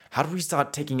How do we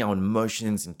start taking our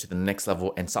emotions into the next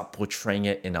level and start portraying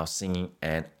it in our singing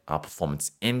and our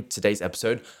performance? In today's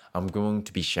episode, I'm going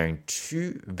to be sharing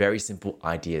 2 very simple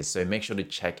ideas, so make sure to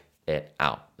check it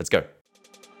out. Let's go.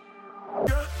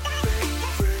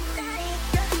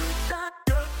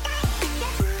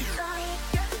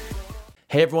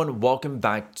 Hey everyone, welcome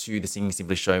back to the Singing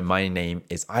Simply Show. My name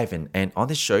is Ivan, and on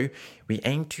this show, we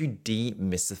aim to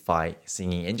demystify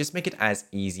singing and just make it as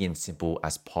easy and simple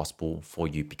as possible for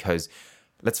you because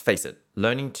let's face it,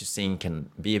 learning to sing can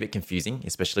be a bit confusing,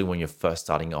 especially when you're first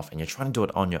starting off and you're trying to do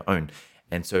it on your own.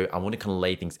 And so I want to kind of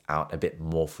lay things out a bit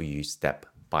more for you step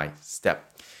by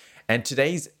step. And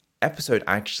today's episode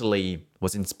actually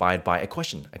was inspired by a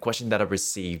question that I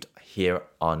received here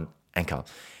on Anchor.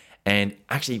 And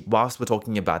actually, whilst we're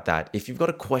talking about that, if you've got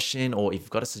a question or if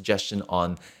you've got a suggestion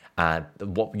on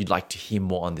what you'd like to hear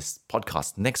more on this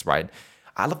podcast next, right?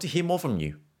 I'd love to hear more from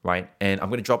you, right? And I'm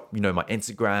going to drop, my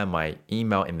Instagram, my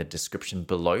email in the description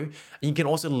below. And you can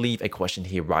also leave a question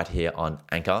right here on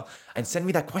Anchor and send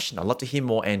me that question. I'd love to hear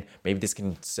more, and maybe this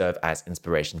can serve as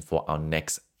inspiration for our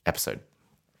next episode.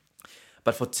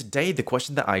 But for today, the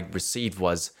question that I received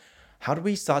was, how do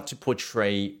we start to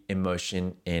portray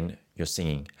emotion in your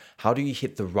singing? How do you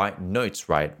hit the right notes,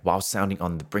 right, while sounding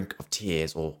on the brink of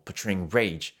tears or portraying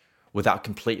rage without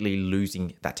completely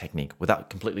losing that technique, without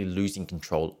completely losing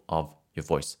control of your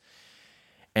voice?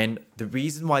 And the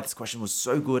reason why this question was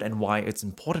so good and why it's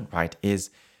important, right,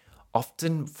 is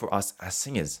often for us as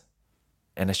singers,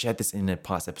 and I shared this in a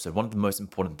past episode, one of the most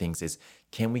important things is,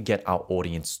 can we get our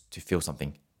audience to feel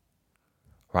something?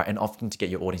 Right? And often to get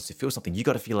your audience to feel something, you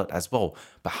got to feel it as well.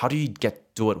 But how do you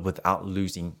do it without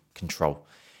losing control?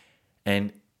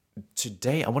 And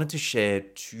today I wanted to share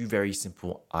 2 very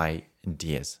simple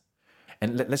ideas.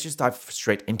 And let's just dive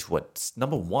straight into it.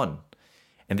 Number 1,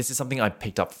 and this is something I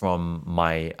picked up from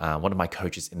my one of my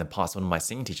coaches in the past, one of my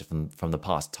singing teachers from the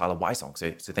past, Tyler Wysong.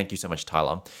 So thank you so much,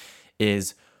 Tyler,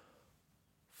 is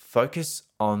focus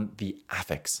on the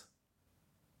affects.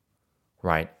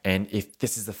 Right? And if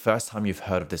this is the first time you've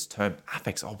heard of this term,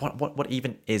 affects, or what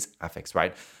even is affects,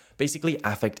 right? Basically,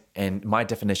 affect, and my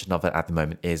definition of it at the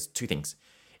moment is 2 things.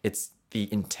 It's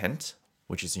the intent,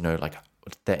 which is, like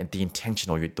the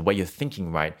intention or the way you're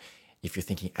thinking, right? If you're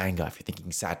thinking anger, if you're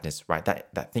thinking sadness, right?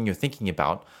 That thing you're thinking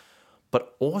about,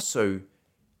 but also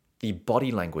the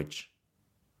body language,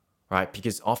 right?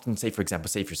 Because often, for example,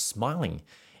 if you're smiling,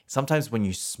 sometimes when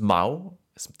you smile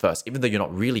first, even though you're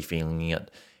not really feeling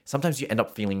it, sometimes you end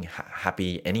up feeling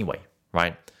happy anyway,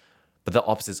 right? But the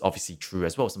opposite is obviously true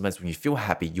as well. Sometimes when you feel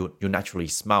happy, you naturally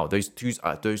smile. Those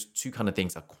two kind of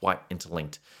things are quite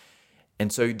interlinked.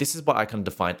 And so this is what I can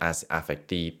define as affect,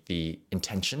 the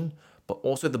intention, but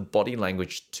also the body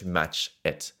language to match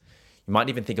it. You might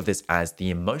even think of this as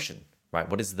the emotion, right?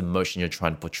 What is the emotion you're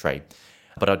trying to portray?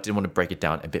 But I did want to break it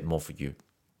down a bit more for you.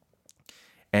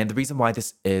 And the reason why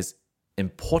this is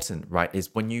important, right,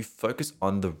 is when you focus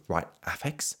on the right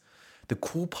affects, the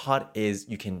cool part is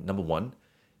you can, number 1,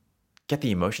 get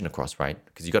the emotion across, right?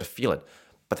 Because you got to feel it.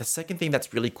 But the second thing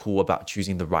that's really cool about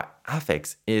choosing the right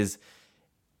affects is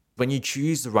when you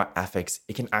choose the right affects,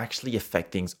 it can actually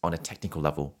affect things on a technical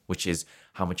level, which is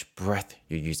how much breath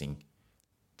you're using,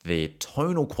 the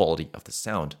tonal quality of the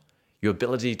sound, your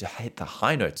ability to hit the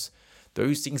high notes.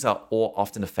 Those things are all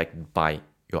often affected by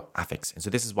your affects. And so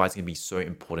this is why it's going to be so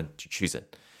important to choose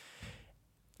it.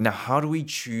 Now, how do we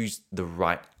choose the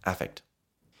right affect?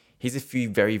 Here's a few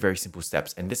very, very simple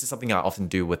steps. And this is something I often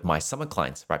do with my summer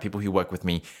clients, right? People who work with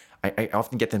me, I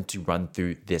often get them to run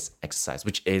through this exercise,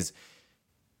 which is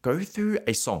go through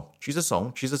a song, choose a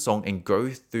song and go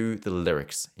through the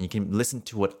lyrics. And you can listen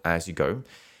to it as you go.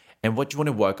 And what you want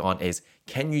to work on is,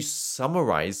 can you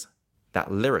summarize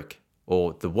that lyric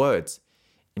or the words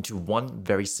into one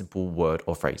very simple word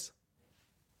or phrase?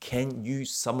 Can you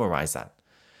summarize that?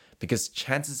 Because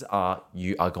chances are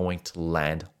you are going to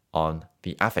land on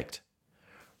the affect,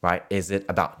 right? Is it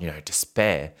about,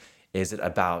 despair? Is it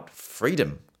about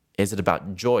freedom? Is it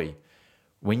about joy?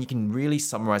 When you can really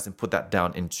summarize and put that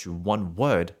down into one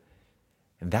word,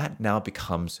 that now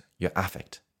becomes your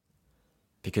affect.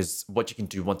 Because what you can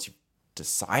do once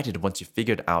you've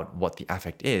figured out what the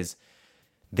affect is,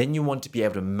 then you want to be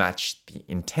able to match the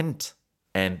intent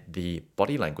and the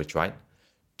body language, right,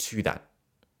 to that.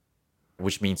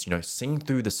 Which means, sing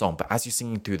through the song. But as you're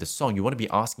singing through the song, you want to be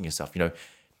asking yourself,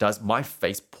 does my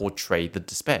face portray the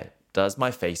despair? Does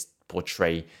my face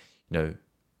portray,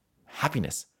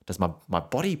 happiness? Does my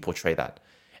body portray that?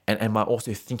 And am I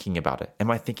also thinking about it? Am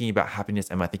I thinking about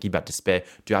happiness? Am I thinking about despair?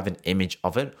 Do I have an image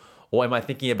of it? Or am I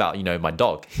thinking about, my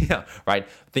dog? Yeah, right?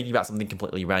 Thinking about something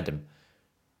completely random.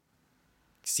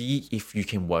 See if you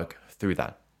can work through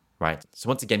that, right? So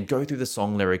once again, go through the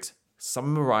song lyrics,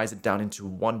 summarize it down into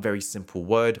one very simple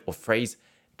word or phrase.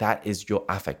 That is your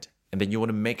affect. And then you want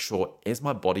to make sure, is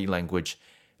my body language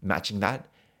matching that?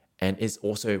 And is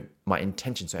also my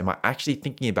intention. So am I actually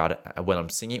thinking about it when I'm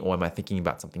singing, or am I thinking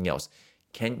about something else?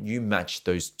 Can you match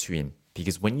those two in?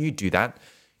 Because when you do that,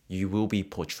 you will be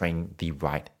portraying the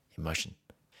right emotion.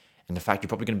 And in fact, you're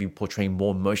probably going to be portraying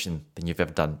more emotion than you've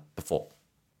ever done before.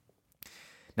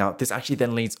 Now, this actually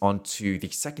then leads on to the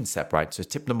second step, right? So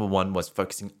tip number 1 was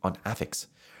focusing on affects,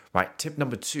 right? Tip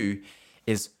number 2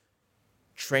 is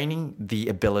training the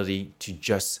ability to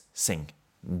just sing.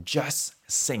 Just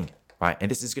sing, right?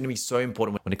 And this is going to be so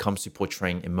important when it comes to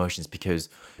portraying emotions, because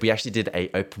we actually did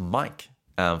a open mic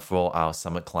for our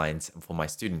summit clients and for my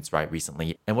students, right,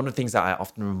 recently. And one of the things that I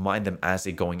often remind them as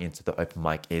they're going into the open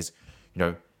mic is,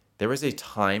 there is a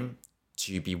time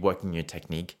to be working your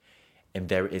technique, and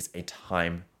there is a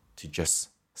time to just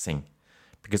sing.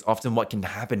 Because often what can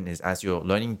happen is, as you're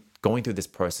learning, going through this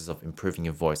process of improving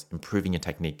your voice, improving your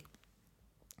technique,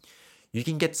 you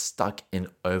can get stuck in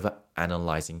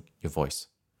over-analyzing your voice.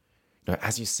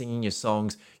 As you're singing your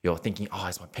songs, you're thinking, oh,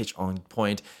 is my pitch on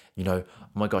point? Oh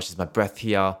my gosh, is my breath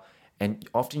here? And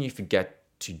often you forget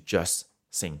to just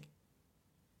sing.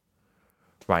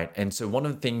 Right? And so one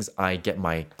of the things I get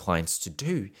my clients to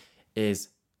do is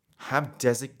have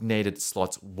designated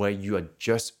slots where you are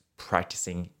just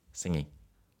practicing singing.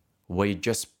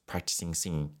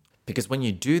 Because when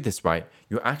you do this, right,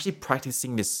 you're actually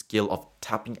practicing this skill of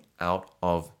tapping out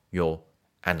of your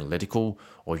analytical,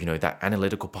 or that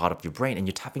analytical part of your brain, and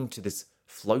you're tapping to this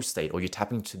flow state, or you're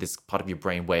tapping to this part of your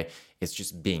brain where it's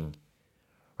just being,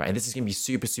 right? And this is going to be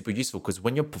super, super useful, because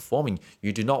when you're performing,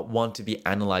 you do not want to be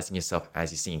analyzing yourself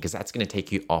as you're singing, because that's going to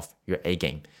take you off your A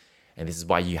game. And this is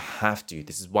why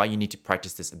you need to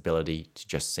practice this ability to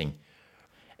just sing.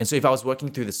 And so if I was working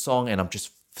through the song and I'm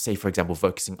just, say, for example,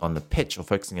 focusing on the pitch or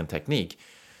focusing on technique,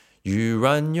 you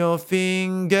run your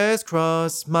fingers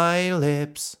across my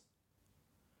lips.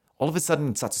 All of a sudden,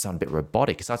 it starts to sound a bit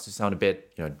robotic. It starts to sound a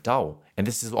bit, dull. And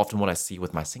this is often what I see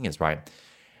with my singers, right?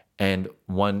 And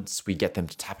once we get them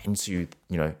to tap into,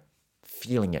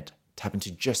 feeling it, tap into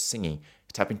just singing,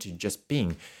 tap into just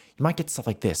being, you might get stuff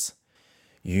like this.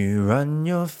 You run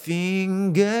your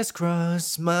fingers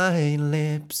across my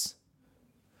lips.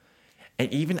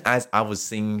 And even as I was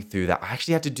singing through that, I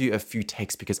actually had to do a few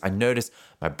takes, because I noticed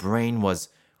my brain was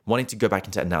wanting to go back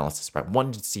into analysis, right?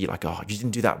 Wanting to see like, oh, you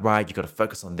didn't do that right. You got to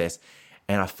focus on this.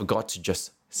 And I forgot to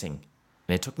just sing.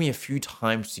 And it took me a few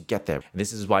times to get there. And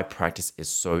this is why practice is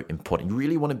so important. You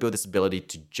really want to build this ability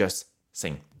to just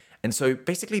sing. And so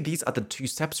basically these are the 2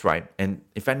 steps, right? And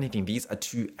if anything, these are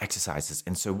 2 exercises.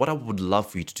 And so what I would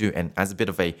love for you to do, and as a bit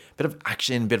of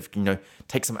action,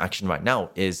 take some action right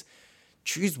now, is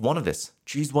choose one of this.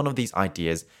 Choose one of these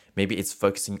ideas. Maybe it's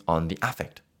focusing on the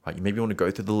affect, right? You maybe want to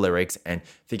go through the lyrics and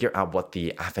figure out what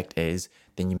the affect is.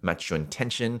 Then you match your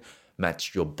intention,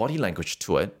 match your body language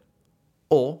to it,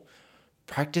 or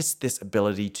practice this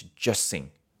ability to just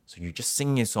sing. So you're just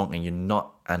singing your song and you're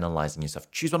not analyzing yourself.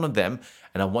 Choose one of them,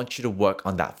 and I want you to work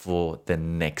on that for the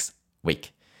next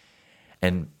week.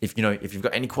 And if you've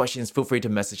got any questions, feel free to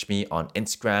message me on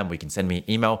Instagram, or you can send me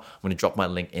an email. I'm going to drop my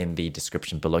link in the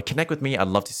description below. Connect with me. I'd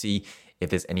love to see if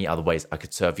there's any other ways I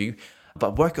could serve you.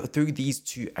 But work through these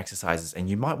 2 exercises, and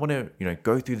you might want to,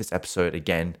 go through this episode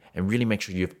again and really make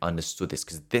sure you've understood this,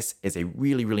 because this is a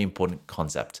really, really important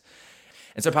concept.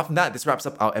 And so apart from that, this wraps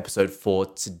up our episode for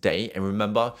today. And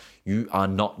remember, you are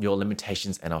not your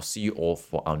limitations, and I'll see you all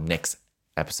for our next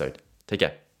episode. Take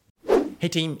care. Hey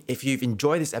team, if you've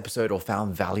enjoyed this episode or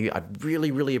found value, I'd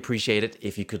really, really appreciate it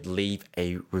if you could leave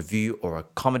a review or a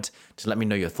comment to let me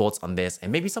know your thoughts on this,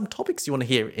 and maybe some topics you want to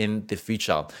hear in the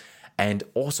future. And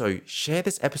also share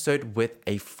this episode with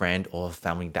a friend or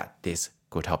family that this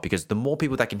could help, because the more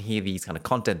people that can hear these kind of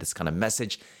content, this kind of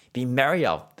message, the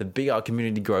merrier, the bigger our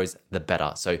community grows, the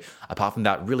better. So apart from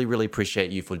that, really, really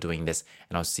appreciate you for doing this,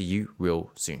 and I'll see you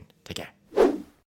real soon. Take care.